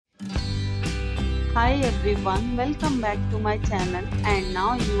Hi everyone, welcome back to my channel and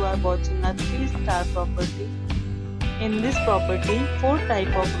now you are watching a 3-star property. In this property, 4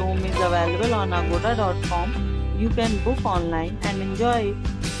 type of room is available on agoda.com. You can book online and enjoy it.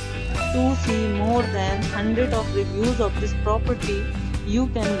 To see more than 100 of reviews of this property, you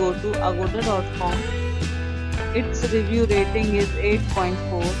can go to agoda.com. Its review rating is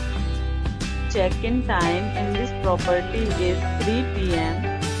 8.4. Check-in time in this property is 3 p.m.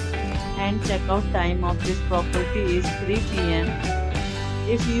 and checkout time of this property is 3 p.m.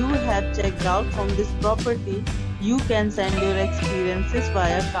 If you have checked out from this property, you can send your experiences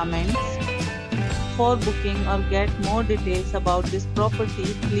via comments. For booking or get more details about this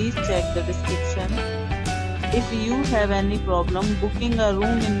property, please check the description. If you have any problem booking a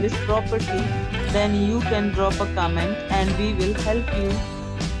room in this property, then you can drop a comment and we will help you.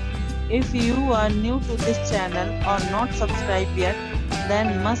 If you are new to this channel or not subscribed yet,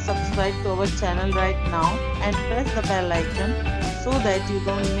 then must subscribe to our channel right now and press the bell icon so that you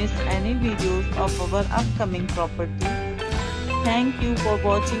don't miss any videos of our upcoming property. Thank you for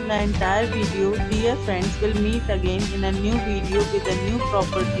watching the entire video. Dear friends, we'll meet again in a new video with a new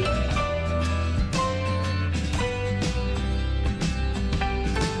property.